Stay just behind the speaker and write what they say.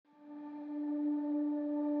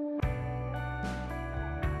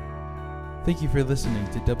Thank you for listening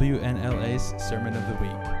to WNLA's Sermon of the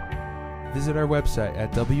Week. Visit our website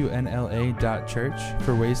at wnla.church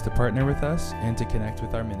for ways to partner with us and to connect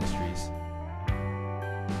with our ministries.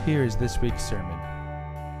 Here is this week's sermon.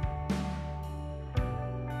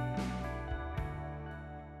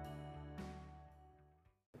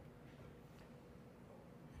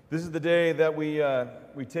 This is the day that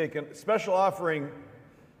we take a special offering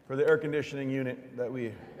for the air conditioning unit that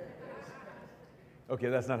we... Okay,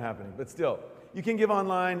 that's not happening, but still. You can give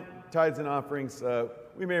online, tithes and offerings.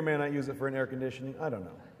 We may or may not use it for an air conditioning. I don't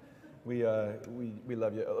know. We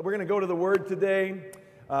love you. We're going to go to the Word today,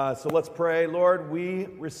 so let's pray. Lord, we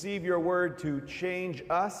receive your Word to change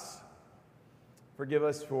us. Forgive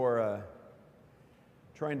us for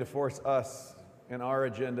trying to force us and our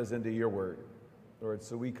agendas into your Word, Lord.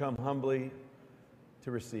 So we come humbly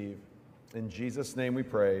to receive. In Jesus' name we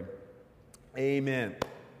pray. Amen.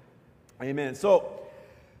 Amen. So,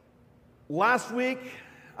 last week,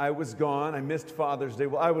 I was gone. I missed Father's Day.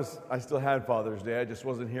 Well, I still had Father's Day. I just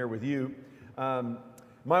wasn't here with you.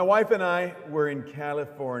 My wife and I were in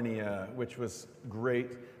California, which was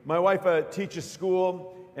great. My wife teaches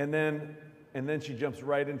school, and then she jumps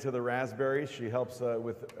right into the raspberries. She helps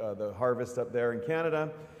with the harvest up there in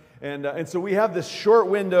Canada. And so we have this short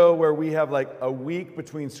window where we have like a week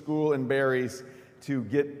between school and berries to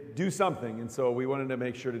do something, and so we wanted to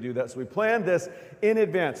make sure to do that. So we planned this in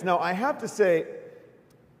advance. Now, I have to say,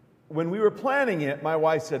 when we were planning it, my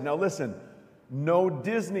wife said, now listen, no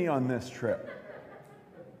Disney on this trip.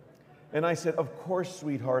 And I said, of course,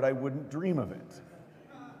 sweetheart, I wouldn't dream of it.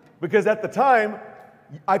 Because at the time,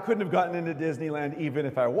 I couldn't have gotten into Disneyland even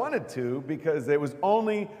if I wanted to, because it was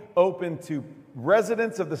only open to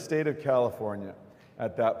residents of the state of California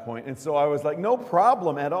at that point. And so I was like, no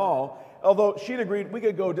problem at all. Although she'd agreed we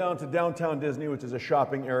could go down to downtown Disney, which is a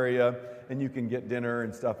shopping area, and you can get dinner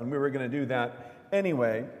and stuff, and we were going to do that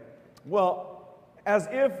anyway. Well, as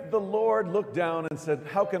if the Lord looked down and said,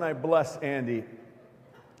 how can I bless Andy?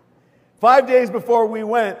 5 days before we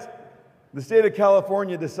went, the state of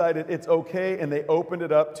California decided it's okay, and they opened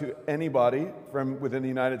it up to anybody from within the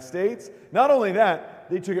United States. Not only that,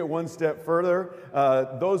 they took it one step further.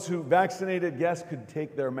 Those who vaccinated guests could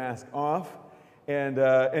take their mask off.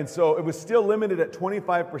 And so it was still limited at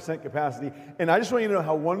 25% capacity. And I just want you to know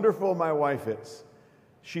how wonderful my wife is.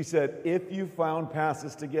 She said, if you found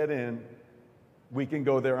passes to get in, we can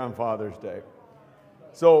go there on Father's Day.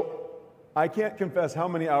 So I can't confess how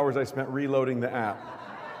many hours I spent reloading the app.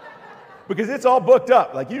 Because it's all booked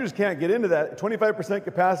up. Like, you just can't get into that. 25%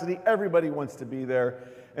 capacity, everybody wants to be there.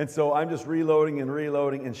 And so I'm just reloading,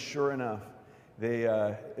 and sure enough,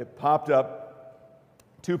 it popped up.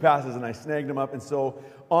 2 passes, and I snagged them up. And so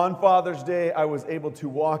on Father's Day, I was able to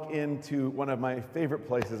walk into one of my favorite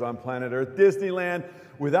places on planet Earth, Disneyland,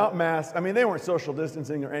 without masks. I mean, they weren't social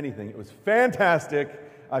distancing or anything. It was fantastic.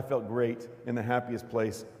 I felt great in the happiest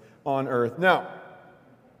place on Earth. Now,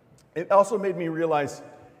 it also made me realize,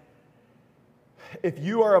 if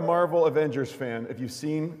you are a Marvel Avengers fan, if you've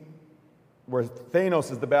seen where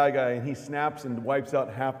Thanos is the bad guy and he snaps and wipes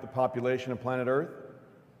out half the population of planet Earth,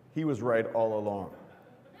 he was right all along.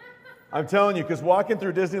 I'm telling you, because walking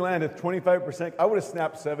through Disneyland at 25%, I would have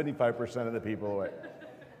snapped 75% of the people away.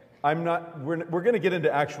 We're going to get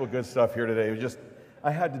into actual good stuff here today.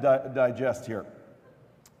 I had to digest here.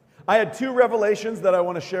 I had 2 revelations that I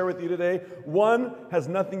want to share with you today. One has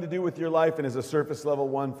nothing to do with your life and is a surface level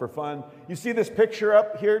one for fun. You see this picture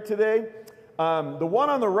up here today? The one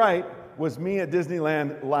on the right was me at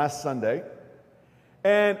Disneyland last Sunday.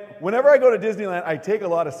 And whenever I go to Disneyland, I take a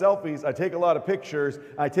lot of selfies, I take a lot of pictures,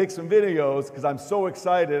 I take some videos because I'm so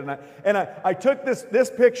excited. And I took this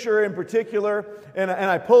picture in particular, and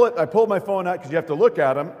I pulled my phone out because you have to look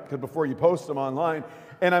at them before you post them online.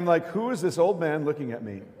 And I'm like, who is this old man looking at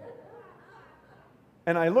me?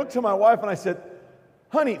 And I looked to my wife and I said,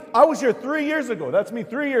 honey, I was here 3 years ago. That's me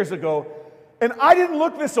 3 years ago. And I didn't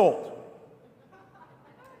look this old.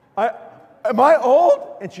 Am I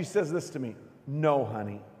old? And she says this to me. No,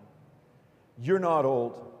 honey, you're not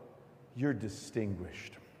old, you're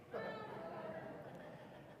distinguished.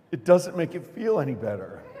 It doesn't make it feel any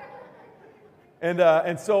better.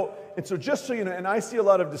 And so just so you know, and I see a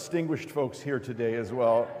lot of distinguished folks here today as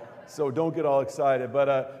well, so don't get all excited.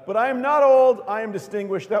 But I am not old, I am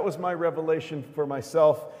distinguished. That was my revelation for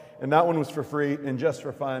myself, and that one was for free and just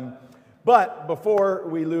for fun. But before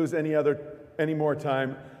we lose any more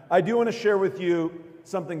time, I do want to share with you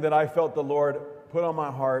something that I felt the Lord put on my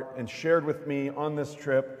heart and shared with me on this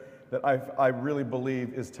trip that I really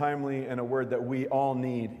believe is timely and a word that we all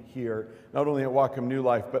need here, not only at Whatcom New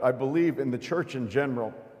Life, but I believe in the church in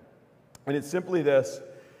general. And it's simply this: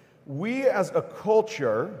 we as a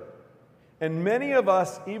culture, and many of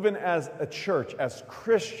us, even as a church, as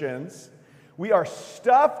Christians, we are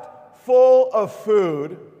stuffed full of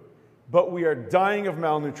food, but we are dying of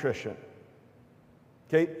malnutrition.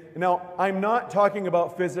 Okay? Now, I'm not talking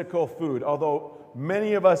about physical food, although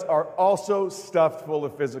many of us are also stuffed full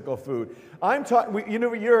of physical food. I'm talking, you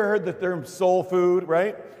ever heard the term soul food,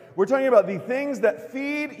 right? We're talking about the things that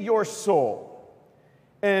feed your soul.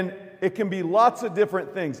 And it can be lots of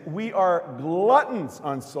different things. We are gluttons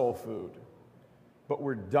on soul food, but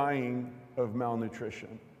we're dying of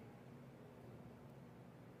malnutrition.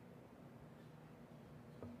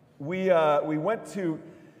 We went to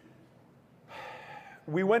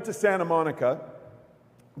Santa Monica.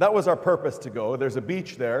 That was our purpose to go. There's a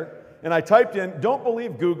beach there. And I typed in, don't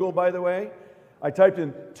believe Google, by the way. I typed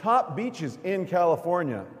in top beaches in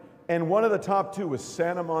California. And one of the top 2 was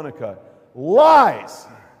Santa Monica. Lies!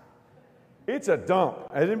 It's a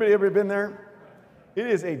dump. Has anybody ever been there? It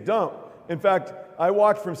is a dump. In fact, I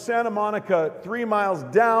walked from Santa Monica 3 miles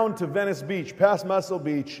down to Venice Beach, past Muscle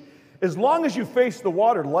Beach. As long as you face the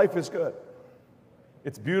water, life is good.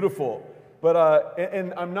 It's beautiful. But,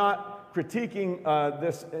 and I'm not critiquing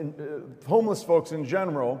homeless folks in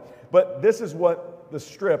general, but this is what the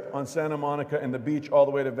strip on Santa Monica and the beach all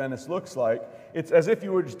the way to Venice looks like. It's as if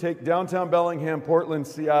you were to take downtown Bellingham, Portland,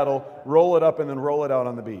 Seattle, roll it up, and then roll it out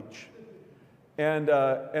on the beach. And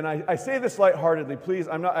I say this lightheartedly, please.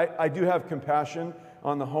 I do have compassion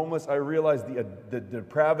on the homeless. I realize the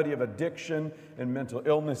depravity of addiction and mental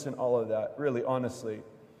illness and all of that, really, honestly.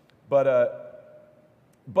 But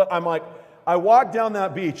I'm like, I walk down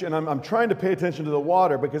that beach and I'm trying to pay attention to the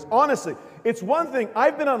water because honestly, it's one thing.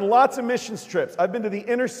 I've been on lots of missions trips. I've been to the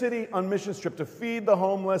inner city on missions trip to feed the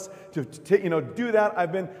homeless, to do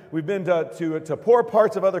that. We've been to poor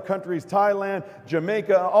parts of other countries, Thailand,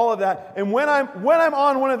 Jamaica, all of that. And when I'm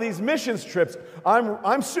on one of these missions trips,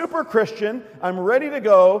 I'm super Christian. I'm ready to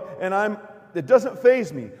go, and it doesn't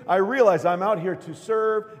faze me. I realize I'm out here to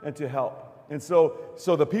serve and to help. And so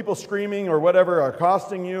the people screaming or whatever are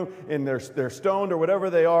accosting you, and they're stoned or whatever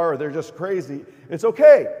they are, or they're just crazy. It's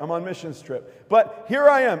okay. I'm on missions trip. But here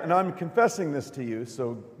I am, and I'm confessing this to you,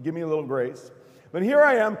 so give me a little grace. But here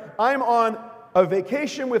I am. I'm on a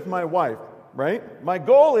vacation with my wife, right? My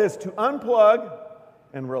goal is to unplug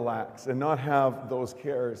and relax and not have those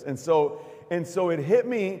cares. And so it hit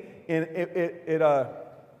me, and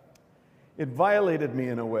it violated me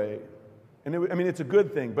in a way. And it's a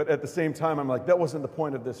good thing, but at the same time, I'm like, that wasn't the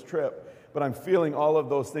point of this trip. But I'm feeling all of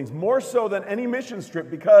those things, more so than any missions trip,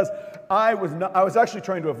 because I was actually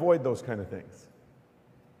trying to avoid those kind of things.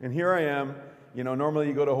 And here I am, normally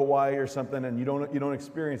you go to Hawaii or something and you don't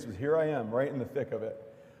experience it. Here I am, right in the thick of it.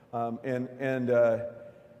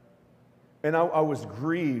 And I was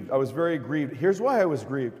grieved. I was very grieved. Here's why I was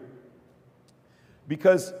grieved.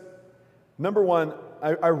 Because, number one,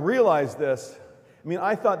 I realized this.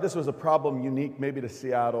 I thought this was a problem unique maybe to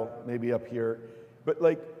Seattle, maybe up here, but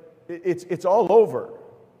it's all over.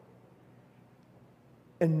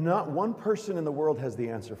 And not one person in the world has the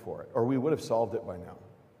answer for it, or we would have solved it by now.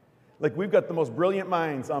 We've got the most brilliant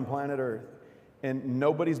minds on planet Earth, and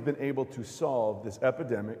nobody's been able to solve this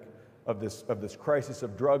epidemic of this crisis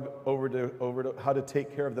of drug overdose, how to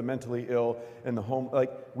take care of the mentally ill and the home.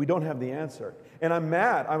 We don't have the answer. And I'm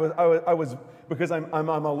mad. I was because I'm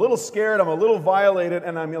a little scared, I'm a little violated,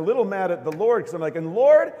 and I'm a little mad at the Lord, because I'm like, and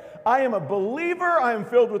Lord, I am a believer, I am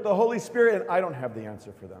filled with the Holy Spirit, and I don't have the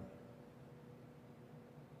answer for them.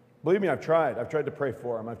 Believe me, I've tried to pray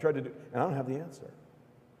for them, and I don't have the answer.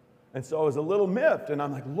 And so I was a little miffed, and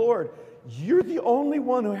I'm like, Lord, you're the only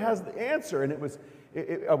one who has the answer. And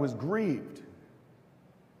I was grieved.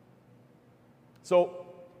 So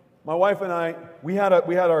my wife and I, we had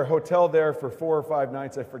our hotel there for 4 or 5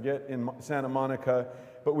 nights, I forget, in Santa Monica.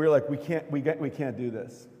 But we were like, we can't do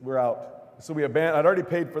this. We're out. So I'd already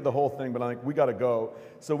paid for the whole thing, but I'm like, we got to go.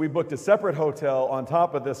 So we booked a separate hotel on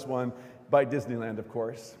top of this one by Disneyland, of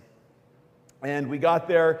course. And we got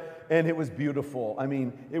there, and it was beautiful.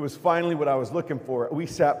 It was finally what I was looking for. We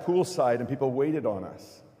sat poolside, and people waited on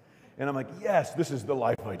us. And I'm like, yes, this is the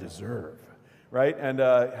life I deserve, right? And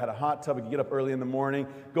had a hot tub. I could get up early in the morning,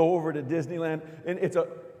 go over to Disneyland, and it's a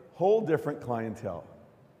whole different clientele.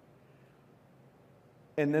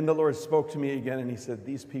 And then the Lord spoke to me again, and he said,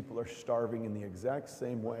 these people are starving in the exact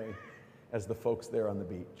same way as the folks there on the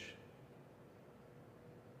beach.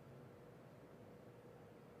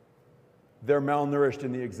 They're malnourished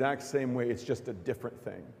in the exact same way. It's just a different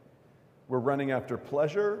thing. We're running after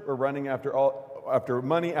pleasure. We're running after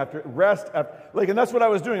money, after rest. And that's what I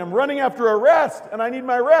was doing. I'm running after a rest, and I need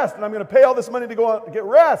my rest, and I'm going to pay all this money to go out and get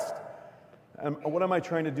rest. what am I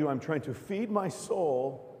trying to do? I'm trying to feed my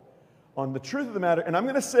soul on the truth of the matter. And I'm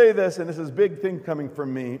going to say this, and this is a big thing coming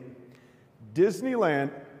from me.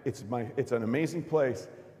 Disneyland, it's an amazing place,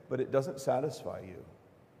 but it doesn't satisfy you.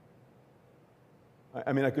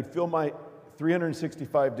 I mean, I could fill my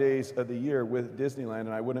 365 days of the year with Disneyland,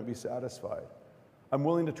 and I wouldn't be satisfied. I'm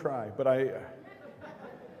willing to try, but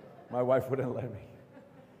my wife wouldn't let me.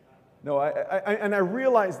 No, I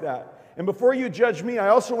realize that. And before you judge me, I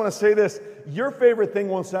also want to say this. Your favorite thing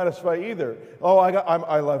won't satisfy either. Oh,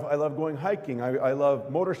 I love going hiking. I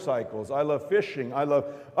love motorcycles. I love fishing. I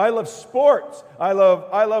love sports. I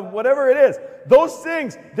love whatever it is. Those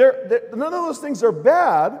things, none of those things are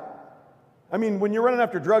bad. I mean, when you're running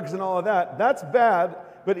after drugs and all of that, that's bad.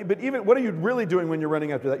 But even, what are you really doing when you're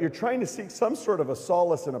running after that? You're trying to seek some sort of a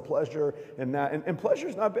solace and a pleasure in that. And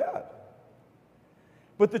pleasure's not bad.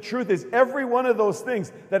 But the truth is, every one of those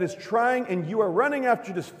things that is trying and you are running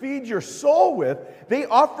after to feed your soul with, they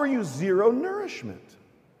offer you zero nourishment.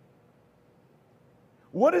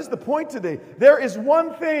 What is the point today? There is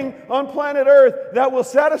one thing on planet Earth that will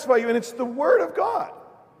satisfy you, and it's the Word of God.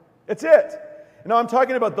 It's it. Now I'm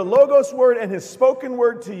talking about the Logos Word and His spoken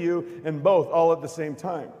word to you, and both all at the same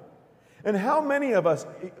time. And how many of us...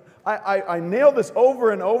 I nail this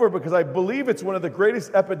over and over because I believe it's one of the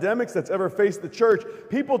greatest epidemics that's ever faced the church.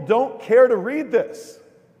 People don't care to read this.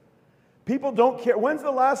 People don't care. When's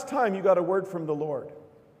the last time you got a word from the Lord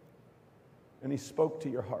and He spoke to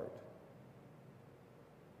your heart?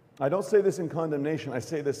 I don't say this in condemnation. I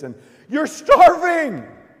say this in, you're starving!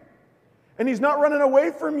 And He's not running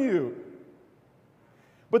away from you.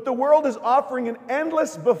 But the world is offering an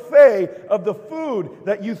endless buffet of the food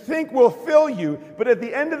that you think will fill you, but at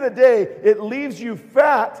the end of the day, it leaves you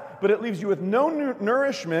fat, but it leaves you with no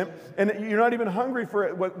nourishment, and you're not even hungry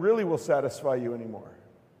for what really will satisfy you anymore.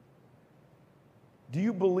 Do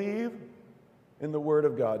you believe in the Word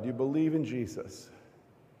of God? Do you believe in Jesus?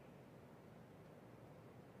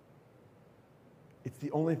 It's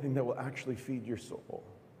the only thing that will actually feed your soul.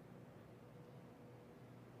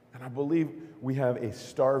 And I believe we have a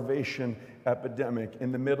starvation epidemic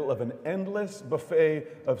in the middle of an endless buffet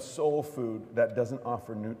of soul food that doesn't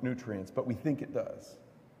offer nutrients, but we think it does.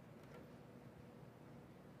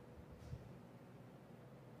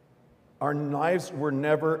 Our lives were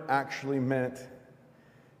never actually meant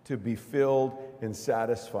to be filled and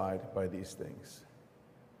satisfied by these things.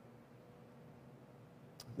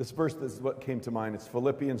 This verse is what came to mind. It's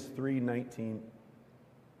Philippians 3:19.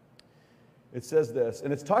 It says this,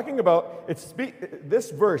 and it's talking about,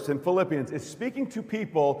 this verse in Philippians is speaking to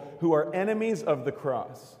people who are enemies of the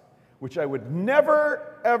cross, which I would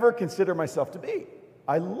never, ever consider myself to be.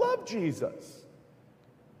 I love Jesus.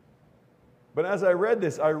 But as I read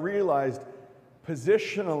this, I realized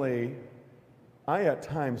positionally, I at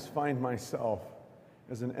times find myself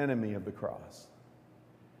as an enemy of the cross.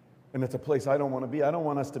 And it's a place I don't want to be. I don't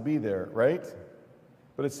want us to be there, right?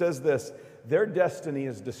 But it says this, their destiny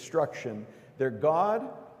is destruction. Their God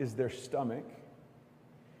is their stomach,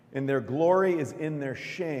 and their glory is in their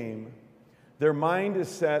shame. Their mind is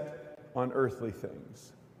set on earthly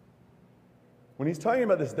things. When he's talking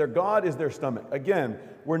about this, their God is their stomach. Again,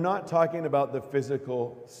 we're not talking about the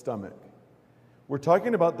physical stomach. We're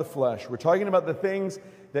talking about the flesh. We're talking about the things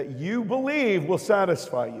that you believe will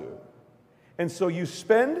satisfy you. And so you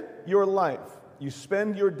spend your life, you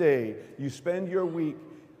spend your day, you spend your week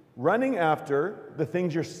running after the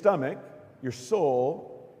things your stomach, your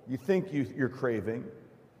soul, you think you're craving,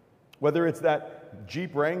 whether it's that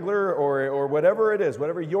Jeep Wrangler or whatever it is,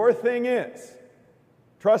 whatever your thing is.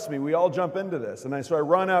 Trust me, we all jump into this. And so I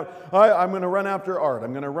run out, I'm going to run after art.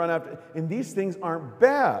 I'm going to run after, and these things aren't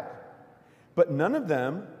bad. But none of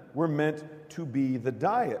them were meant to be the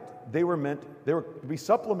diet. They were to be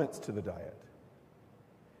supplements to the diet.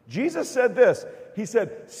 Jesus said this. He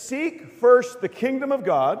said, seek first the kingdom of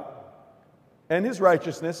God and His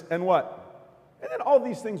righteousness, and what? And then all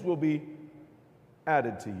these things will be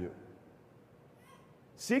added to you.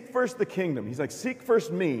 Seek first the kingdom. He's like, seek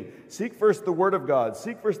first me. Seek first the Word of God.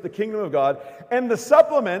 Seek first the kingdom of God. And the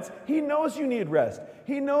supplements, He knows you need rest.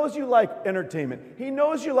 He knows you like entertainment. He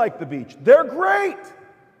knows you like the beach. They're great.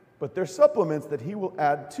 But they're supplements that He will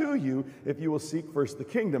add to you if you will seek first the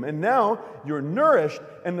kingdom. And now you're nourished,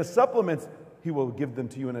 and the supplements, He will give them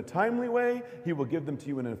to you in a timely way. He will give them to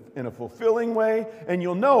you in a fulfilling way. And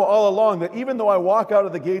you'll know all along that even though I walk out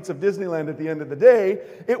of the gates of Disneyland at the end of the day,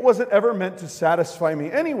 it wasn't ever meant to satisfy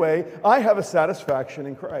me anyway. I have a satisfaction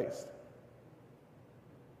in Christ.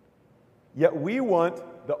 Yet we want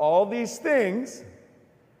all these things,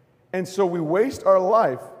 and so we waste our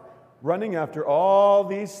life running after all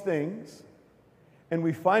these things, And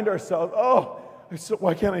we find ourselves,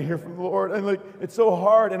 why can't I hear from the Lord? And like, it's so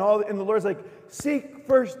hard. And the Lord's like, seek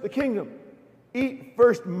first the kingdom. Eat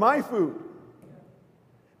first my food.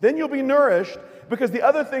 Then you'll be nourished, because the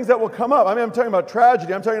other things that will come up, I mean, I'm talking about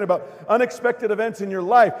tragedy, I'm talking about unexpected events in your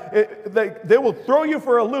life. They will throw you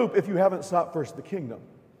for a loop if you haven't sought first the kingdom.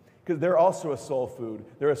 Because they're also a soul food.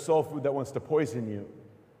 They're a soul food that wants to poison you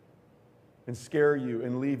and scare you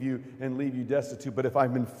and leave you destitute. But if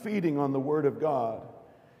I've been feeding on the Word of God,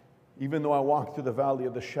 even though I walk through the valley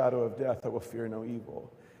of the shadow of death, I will fear no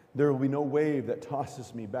evil. There will be no wave that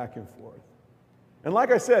tosses me back and forth. And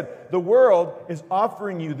like I said, the world is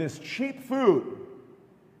offering you this cheap food.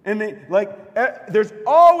 And there's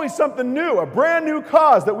always something new, a brand new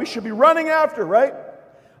cause that we should be running after, right?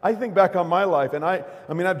 I think back on my life, and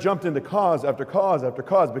I've jumped into cause after cause after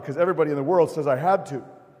cause because everybody in the world says I had to.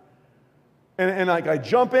 And I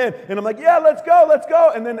jump in, and I'm like, yeah, let's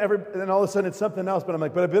go. And then all of a sudden it's something else. But I'm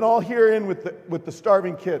like, but I've been all here in with the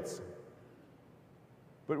starving kids.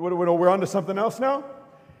 But we're on to something else now?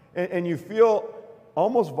 And you feel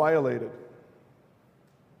almost violated.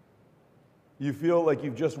 You feel like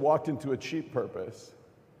you've just walked into a cheap purpose.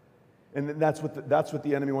 And that's what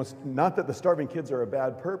the enemy wants. Not that the starving kids are a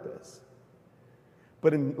bad purpose.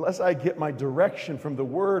 But unless I get my direction from the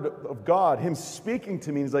Word of God, Him speaking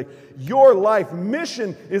to me, He's like, your life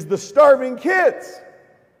mission is the starving kids.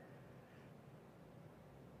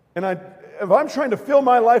 And if I'm trying to fill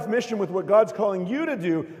my life mission with what God's calling you to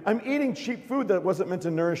do, I'm eating cheap food that wasn't meant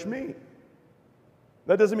to nourish me.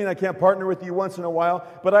 That doesn't mean I can't partner with you once in a while,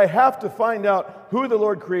 but I have to find out who the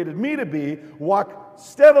Lord created me to be, walk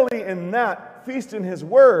steadily in that, feast in His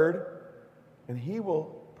Word, and He will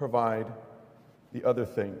provide the other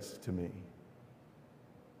things to me.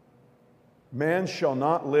 Man shall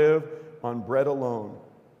not live on bread alone,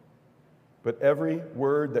 but every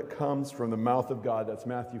word that comes from the mouth of God. That's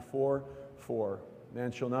Matthew 4:4.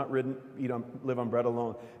 Man shall not live on bread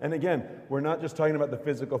alone. And again, we're not just talking about the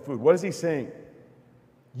physical food. What is He saying?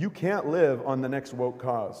 You can't live on the next woke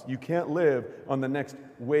cause. You can't live on the next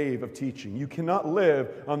wave of teaching. You cannot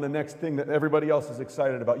live on the next thing that everybody else is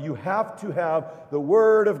excited about. You have to have the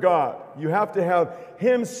Word of God. You have to have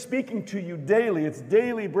Him speaking to you daily. It's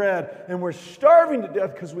daily bread. And we're starving to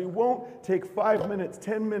death because we won't take 5 minutes,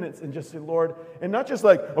 10 minutes, and just say, Lord, and not just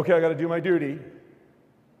like, okay, I got to do my duty.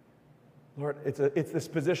 Lord, it's this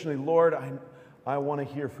positionally, Lord, I want to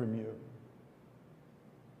hear from you.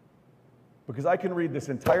 Because I can read this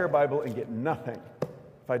entire Bible and get nothing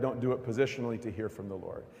if I don't do it positionally to hear from the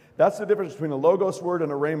Lord. That's the difference between a Logos word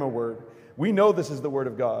and a Rhema word. We know this is the Word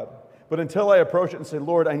of God. But until I approach it and say,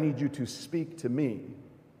 Lord, I need you to speak to me,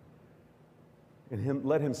 and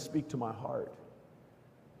let Him speak to my heart.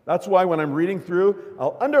 That's why when I'm reading through,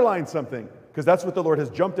 I'll underline something, because that's what the Lord has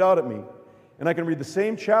jumped out at me. And I can read the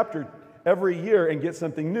same chapter every year and get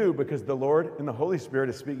something new because the Lord and the Holy Spirit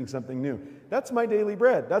is speaking something new. That's my daily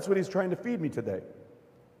bread. That's what He's trying to feed me today.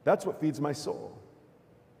 That's what feeds my soul.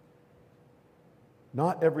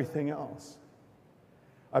 Not everything else.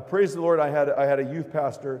 I praise the Lord. I had a youth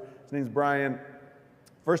pastor. His name's Brian.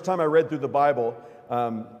 First time I read through the Bible,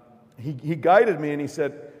 he guided me and he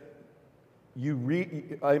said,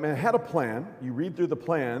 I had a plan. You read through the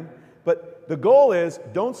plan. But the goal is,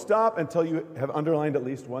 don't stop until you have underlined at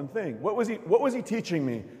least one thing. What was he teaching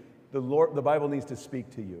me? The Bible needs to speak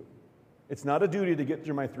to you. It's not a duty to get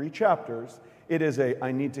through my 3 chapters. It is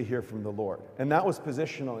I need to hear from the Lord. And that was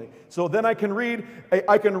positionally. So then I can read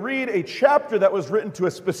a chapter that was written to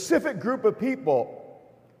a specific group of people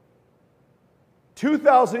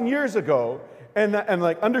 2,000 years ago, and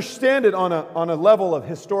understand it on a level of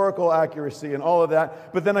historical accuracy and all of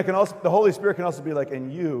that. But then the Holy Spirit can also be like,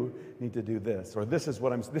 and you need to do this, or this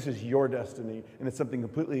is your destiny, and it's something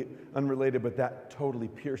completely unrelated, but that totally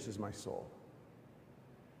pierces my soul.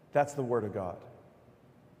 That's the Word of God.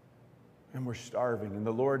 And we're starving, and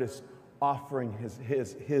the Lord is offering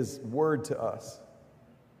His Word to us.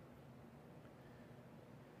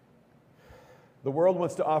 The world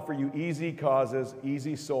wants to offer you easy causes,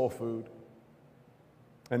 easy soul food,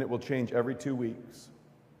 and it will change every 2 weeks.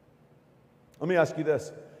 Let me ask you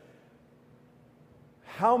this.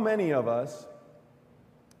 How many of us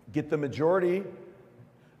get the majority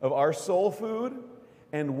of our soul food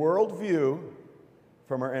and worldview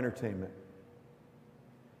from our entertainment?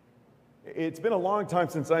 It's been a long time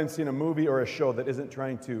since I've seen a movie or a show that isn't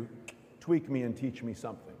trying to tweak me and teach me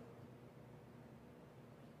something.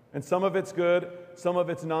 And some of it's good, some of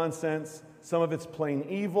it's nonsense, some of it's plain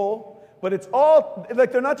evil. But it's all,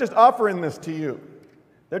 like, they're not just offering this to you.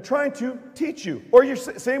 They're trying to teach you. Or you're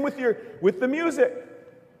same with the music.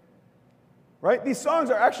 Right? These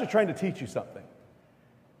songs are actually trying to teach you something.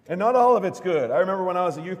 And not all of it's good. I remember when I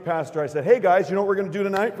was a youth pastor, I said, hey guys, you know what we're going to do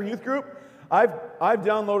tonight for youth group? I've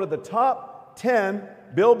downloaded the top 10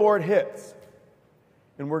 Billboard hits,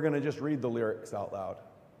 and we're going to just read the lyrics out loud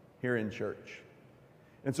here in church.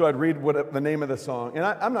 And so I'd read what the name of the song, and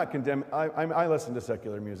I'm not condemning. I listen to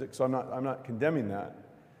secular music, so I'm not condemning that.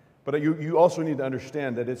 But you also need to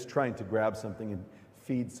understand that it's trying to grab something and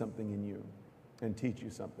feed something in you and teach you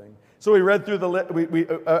something. So we read through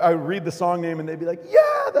I read the song name, and they'd be like,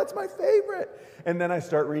 yeah, that's my favorite. And then I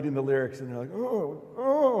start reading the lyrics, and they're like,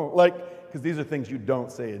 oh, like, because these are things you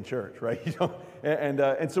don't say in church, right? You don't,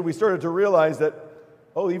 and so we started to realize that,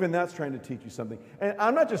 oh, even that's trying to teach you something. And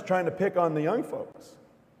I'm not just trying to pick on the young folks.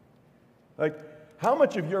 Like, how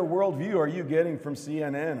much of your worldview are you getting from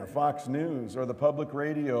CNN or Fox News or the public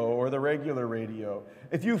radio or the regular radio?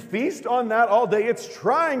 If you feast on that all day, it's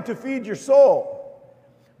trying to feed your soul.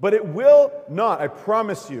 But it will not, I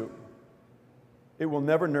promise you, it will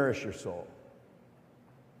never nourish your soul.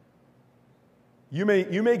 You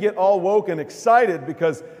may get all woke and excited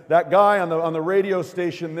because that guy on the radio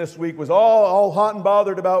station this week was all hot and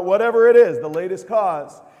bothered about whatever it is, the latest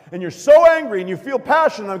cause. And you're so angry and you feel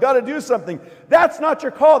passionate, I've got to do something. That's not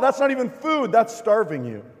your call. That's not even food. That's starving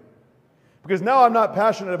you. Because now I'm not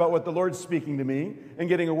passionate about what the Lord's speaking to me and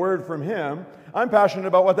getting a word from Him. I'm passionate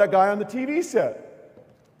about what that guy on the TV said.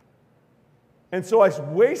 And so I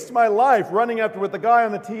waste my life running after what the guy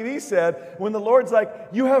on the TV said when the Lord's like,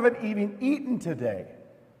 you haven't even eaten today.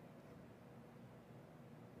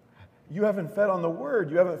 You haven't fed on the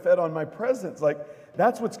Word. You haven't fed on my presence. Like,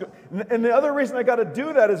 that's what's good. And the other reason I got to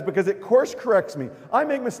do that is because it course corrects me. I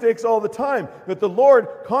make mistakes all the time. But the Lord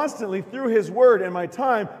constantly, through His Word and my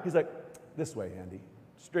time, He's like, this way, Andy.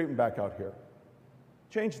 Straighten back out here.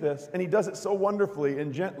 Change this. And He does it so wonderfully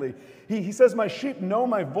and gently. He says, my sheep know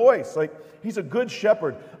my voice. Like, He's a good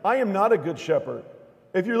shepherd. I am not a good shepherd.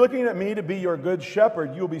 If you're looking at me to be your good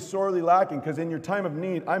shepherd, you'll be sorely lacking because in your time of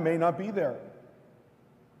need, I may not be there.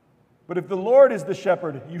 But if the Lord is the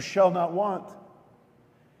shepherd, you shall not want.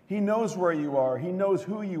 He knows where you are. He knows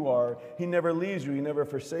who you are. He never leaves you. He never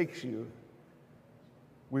forsakes you.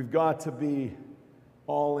 We've got to be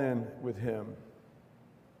all in with Him.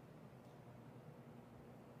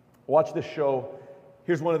 Watch this show.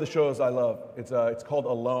 Here's one of the shows I love. It's called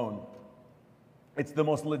Alone. It's the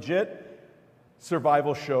most legit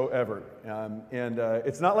survival show ever.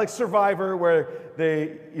 It's not like Survivor where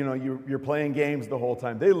you're playing games the whole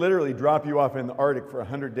time. They literally drop you off in the Arctic for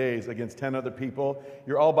 100 days against 10 other people.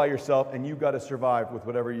 You're all by yourself, and you've got to survive with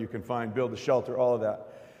whatever you can find, build a shelter, all of that.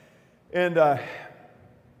 And there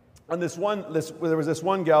was this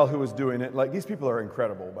one gal who was doing it. Like, these people are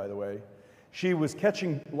incredible, by the way. She was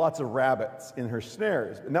catching lots of rabbits in her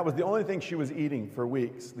snares, and that was the only thing she was eating for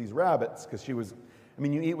weeks, these rabbits, because you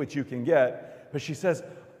eat what you can get. But she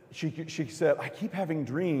said, I keep having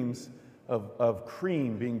dreams of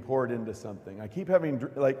cream being poured into something. I keep having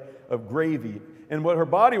of gravy. And what her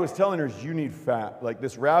body was telling her is, you need fat. Like,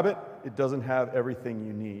 this rabbit, it doesn't have everything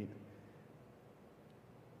you need.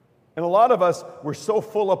 And a lot of us, we're so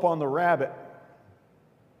full up on the rabbit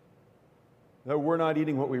that we're not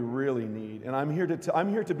eating what we really need. And I'm here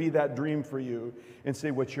to be that dream for you and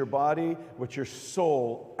say what your body, what your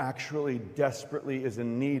soul actually desperately is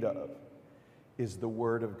in need of is the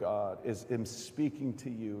Word of God, is Him speaking to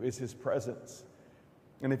you, is His presence.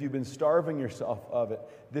 And if you've been starving yourself of it,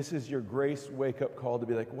 this is your grace wake-up call to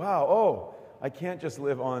be like, wow, I can't just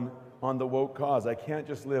live on the woke cause. I can't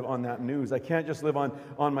just live on that news. I can't just live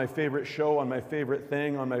on my favorite show, on my favorite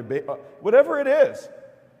thing, on my whatever it is.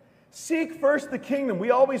 Seek first the kingdom.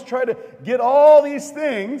 We always try to get all these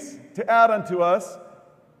things to add unto us,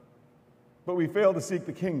 but we fail to seek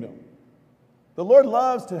the kingdom. The Lord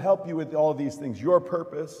loves to help you with all these things, your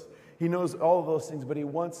purpose. He knows all of those things, but He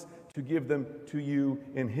wants to give them to you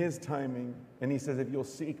in His timing. And He says, if you'll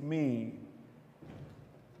seek Me,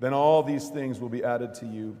 then all these things will be added to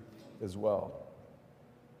you as well.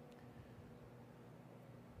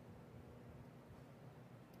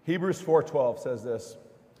 Hebrews 4:12 says this,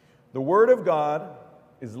 the Word of God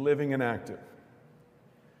is living and active,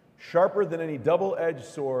 sharper than any double-edged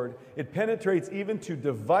sword. It penetrates even to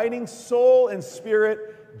dividing soul and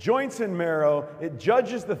spirit, joints and marrow. It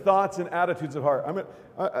judges the thoughts and attitudes of heart.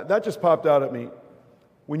 That just popped out at me.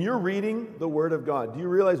 When you're reading the Word of God, do you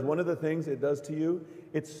realize one of the things it does to you?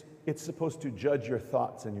 It's supposed to judge your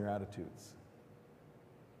thoughts and your attitudes.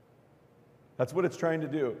 That's what it's trying to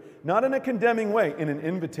do. Not in a condemning way, in an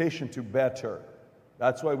invitation to better.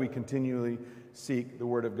 That's why we continually seek the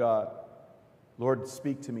Word of God. Lord,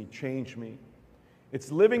 speak to me, change me. It's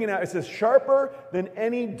living in, it says sharper than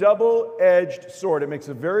any double-edged sword. It makes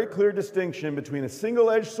a very clear distinction between a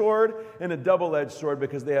single-edged sword and a double-edged sword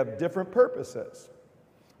because they have different purposes.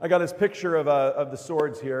 I got this picture of the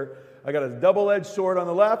swords here. I got a double-edged sword on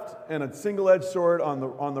the left and a single-edged sword on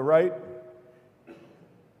the right.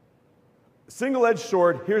 Single-edged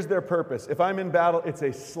sword, here's their purpose. If I'm in battle, it's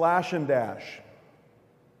a slash and dash.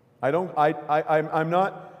 I'm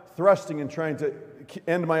not thrusting and trying to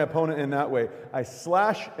end my opponent in that way. I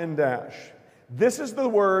slash and dash. This is the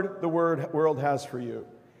word world has for you.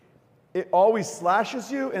 It always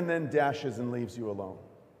slashes you and then dashes and leaves you alone.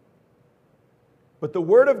 But the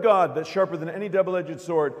word of God that's sharper than any double-edged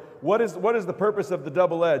sword, what is the purpose of the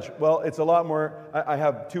double edge? Well, it's a lot more, I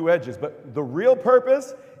have two edges, but the real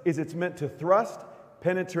purpose is it's meant to thrust,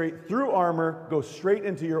 penetrate through armor, go straight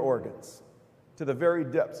into your organs, to the very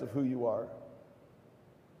depths of who you are.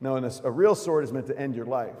 Now, a real sword is meant to end your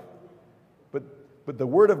life. But the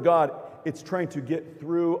Word of God, it's trying to get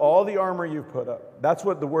through all the armor you've put up. That's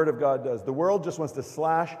what the Word of God does. The world just wants to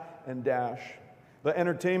slash and dash. The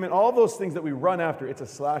entertainment, all those things that we run after, it's a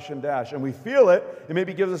slash and dash. And we feel it. It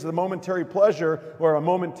maybe gives us a momentary pleasure or a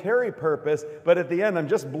momentary purpose, but at the end, I'm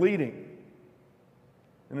just bleeding.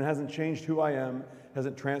 And it hasn't changed who I am,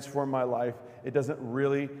 hasn't transformed my life. It doesn't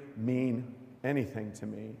really mean anything to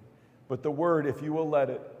me. But the Word, if you will let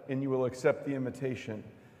it, and you will accept the invitation,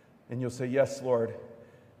 and you'll say, yes, Lord,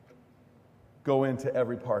 go into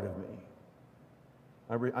every part of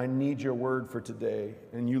me. I need your Word for today,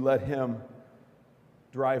 and you let Him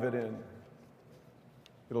drive it in.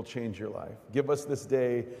 It'll change your life. Give us this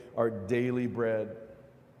day our daily bread,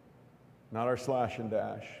 not our slash and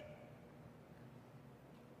dash.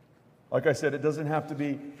 Like I said, it doesn't have to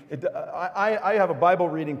be, I have a Bible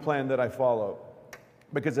reading plan that I follow.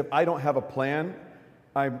 Because if I don't have a plan,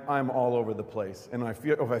 I'm all over the place. And if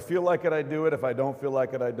I feel like it, I do it. If I don't feel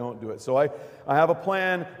like it, I don't do it. So I have a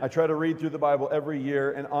plan. I try to read through the Bible every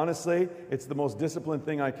year. And honestly, it's the most disciplined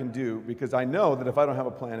thing I can do because I know that if I don't have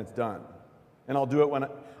a plan, it's done. And I'll do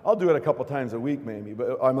it I'll do it a couple times a week maybe.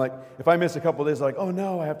 But I'm like, if I miss a couple days, I'm like, oh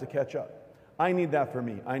no, I have to catch up. I need that for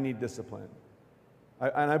me. I need discipline.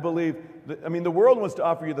 And I believe, the world wants to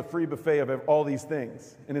offer you the free buffet of all these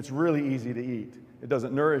things. And it's really easy to eat. It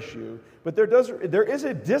doesn't nourish you. But there is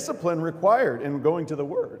a discipline required in going to the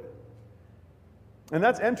Word. And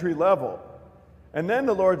that's entry level. And then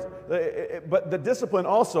but the discipline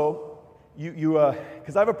also,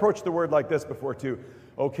 because I've approached the Word like this before too.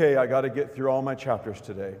 Okay, I got to get through all my chapters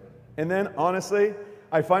today. And then, honestly,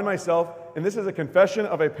 I find myself, and this is a confession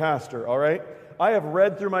of a pastor, all right? I have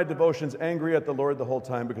read through my devotions angry at the Lord the whole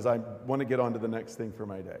time because I want to get on to the next thing for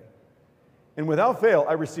my day. And without fail,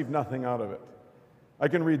 I receive nothing out of it. I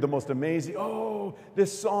can read the most amazing,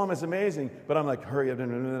 this psalm is amazing, but I'm like, hurry up,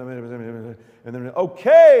 and then,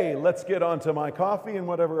 okay, let's get on to my coffee and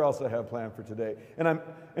whatever else I have planned for today.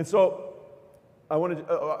 And so I wanted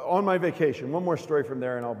to, on my vacation, one more story from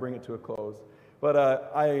there and I'll bring it to a close. But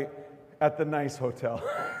at the nice hotel,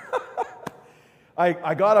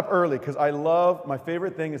 I got up early because my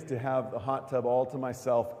favorite thing is to have the hot tub all to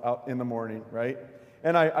myself out in the morning, right?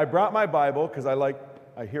 And I brought my Bible because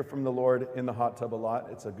I hear from the Lord in the hot tub a lot.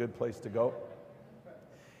 It's a good place to go.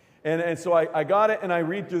 And so I got it, and I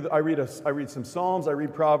read some Psalms, I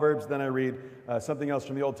read Proverbs, then I read something else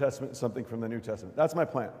from the Old Testament, something from the New Testament. That's my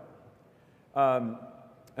plan. And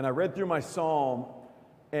I read through my Psalm,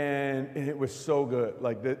 and it was so good.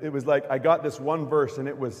 It was like I got this one verse, and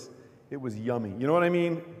it was yummy. You know what I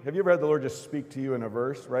mean? Have you ever had the Lord just speak to you in a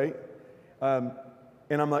verse, right?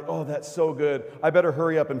 And I'm like, oh, that's so good. I better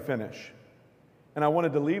hurry up and finish. And I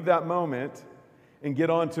wanted to leave that moment and get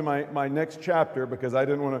on to my next chapter because I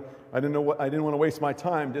didn't want to waste my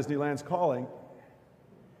time. Disneyland's calling.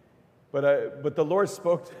 But the Lord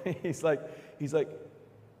spoke to me. He's like,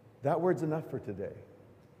 that word's enough for today.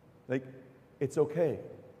 It's okay.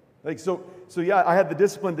 So yeah, I had the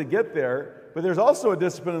discipline to get there, but there's also a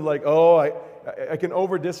discipline of I can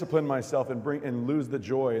over-discipline myself and lose the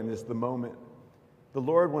joy in the moment. The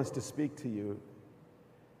Lord wants to speak to you.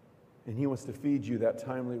 And He wants to feed you that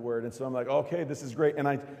timely word. And so I'm like, okay, this is great. And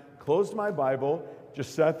I closed my Bible,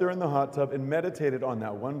 just sat there in the hot tub and meditated on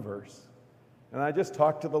that one verse. And I just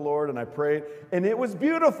talked to the Lord and I prayed. And it was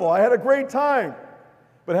beautiful. I had a great time.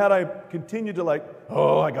 But had I continued to I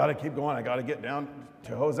got to keep going. I got to get down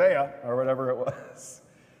to Hosea or whatever it was.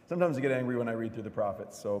 Sometimes I get angry when I read through the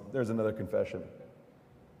prophets. So there's another confession.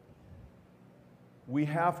 We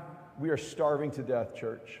are starving to death,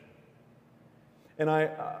 church. And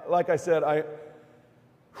like I said,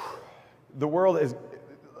 the world is,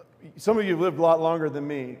 some of you have lived a lot longer than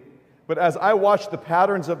me, But as I watch the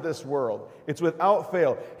patterns of this world, it's without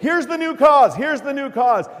fail. Here's the new cause, here's the new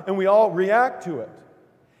cause, and we all react to it.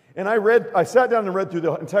 And I sat down and read through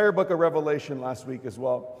the entire book of Revelation last week as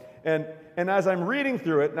well. And as I'm reading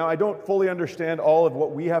through it, now I don't fully understand all of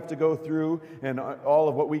what we have to go through and all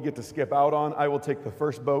of what we get to skip out on. I will take the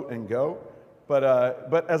first boat and go.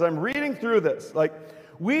 But as I'm reading through this, like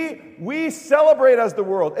we celebrate as the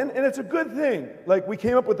world, and it's a good thing. Like we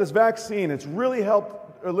came up with this vaccine. It's really helped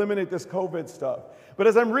eliminate this COVID stuff. But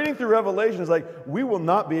as I'm reading through Revelation, it's like we will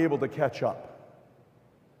not be able to catch up.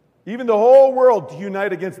 Even the whole world to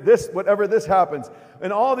unite against this, whatever this happens.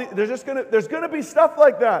 And there's gonna be stuff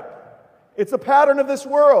like that. It's a pattern of this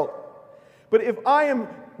world. But if I am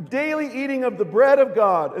daily eating of the bread of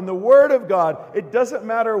God and the Word of God, it doesn't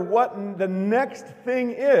matter what the next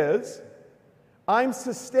thing is, I'm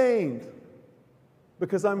sustained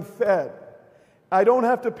because I'm fed. I don't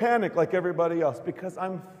have to panic like everybody else because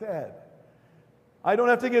I'm fed. I don't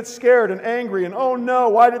have to get scared and angry and, oh no,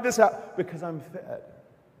 why did this happen? Because I'm fed.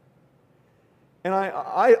 And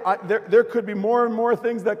there could be more and more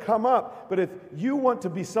things that come up, but if you want to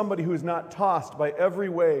be somebody who's not tossed by every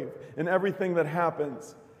wave and everything that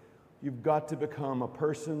happens, you've got to become a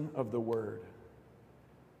person of the Word.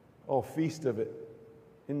 Oh, feast of it.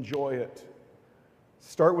 Enjoy it.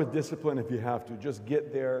 Start with discipline if you have to. Just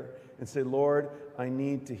get there and say, Lord, I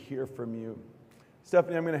need to hear from you.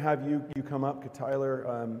 Stephanie, I'm going to have you come up. Tyler,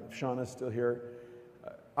 Shauna's still here.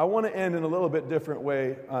 I want to end in a little bit different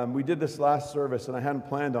way. We did this last service, and I hadn't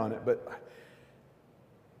planned on it, but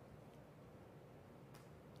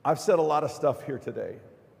I've said a lot of stuff here today.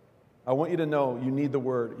 I want you to know you need the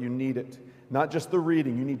Word. You need it. Not just the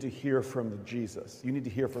reading. You need to hear from Jesus. You need to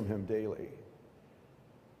hear from Him daily.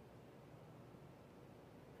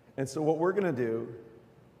 And so what we're going to do,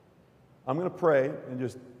 I'm going to pray and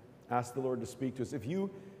just ask the Lord to speak to us. If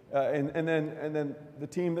you, and then the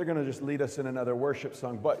team, they're going to just lead us in another worship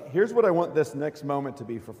song. But here's what I want this next moment to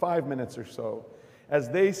be for 5 minutes or so. As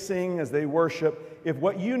they sing, as they worship, if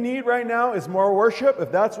what you need right now is more worship,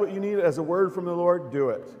 if that's what you need as a word from the Lord, do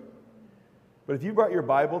it. But if you brought your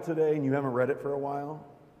Bible today and you haven't read it for a while,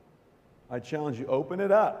 I challenge you, open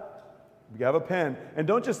it up. You have a pen. And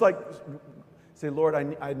don't just say, Lord,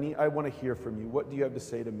 I want to hear from you. What do you have to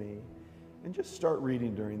say to me? And just start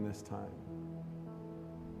reading during this time.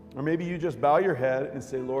 Or maybe you just bow your head and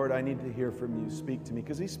say, Lord, I need to hear from you. Speak to me,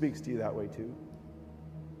 because He speaks to you that way too.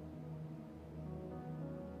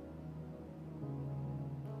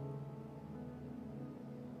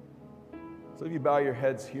 So if you bow your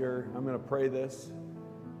heads here, I'm going to pray this,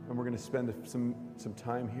 and we're going to spend some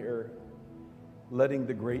time here letting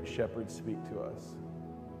the great shepherd speak to us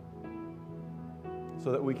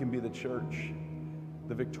so that we can be the church,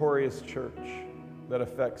 the victorious church that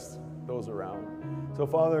affects those around. So,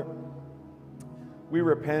 Father, we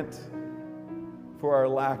repent for our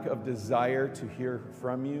lack of desire to hear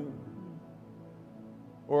from you,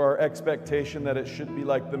 or our expectation that it should be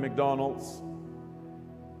like the McDonald's,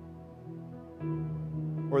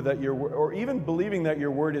 or even believing that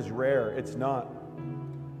your word is rare. It's not.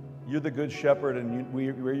 You're the good shepherd, and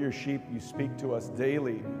we're your sheep. You speak to us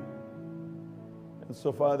daily. And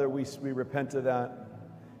so, Father, we repent of that.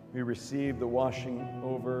 We receive the washing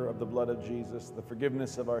over of the blood of Jesus, the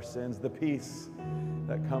forgiveness of our sins, the peace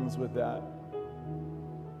that comes with that.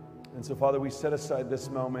 And so, Father, we set aside this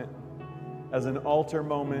moment as an altar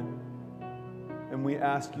moment, and we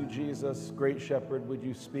ask you, Jesus, great shepherd, would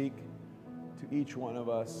you speak to each one of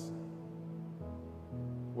us,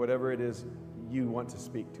 whatever it is you want to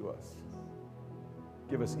speak to us.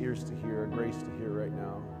 Give us ears to hear, grace to hear right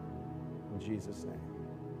now. In Jesus' name.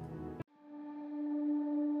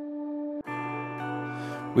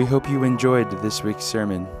 We hope you enjoyed this week's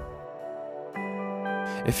sermon.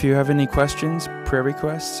 If you have any questions, prayer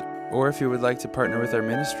requests, or if you would like to partner with our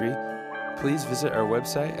ministry, please visit our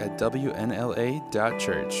website at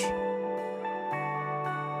wnla.church.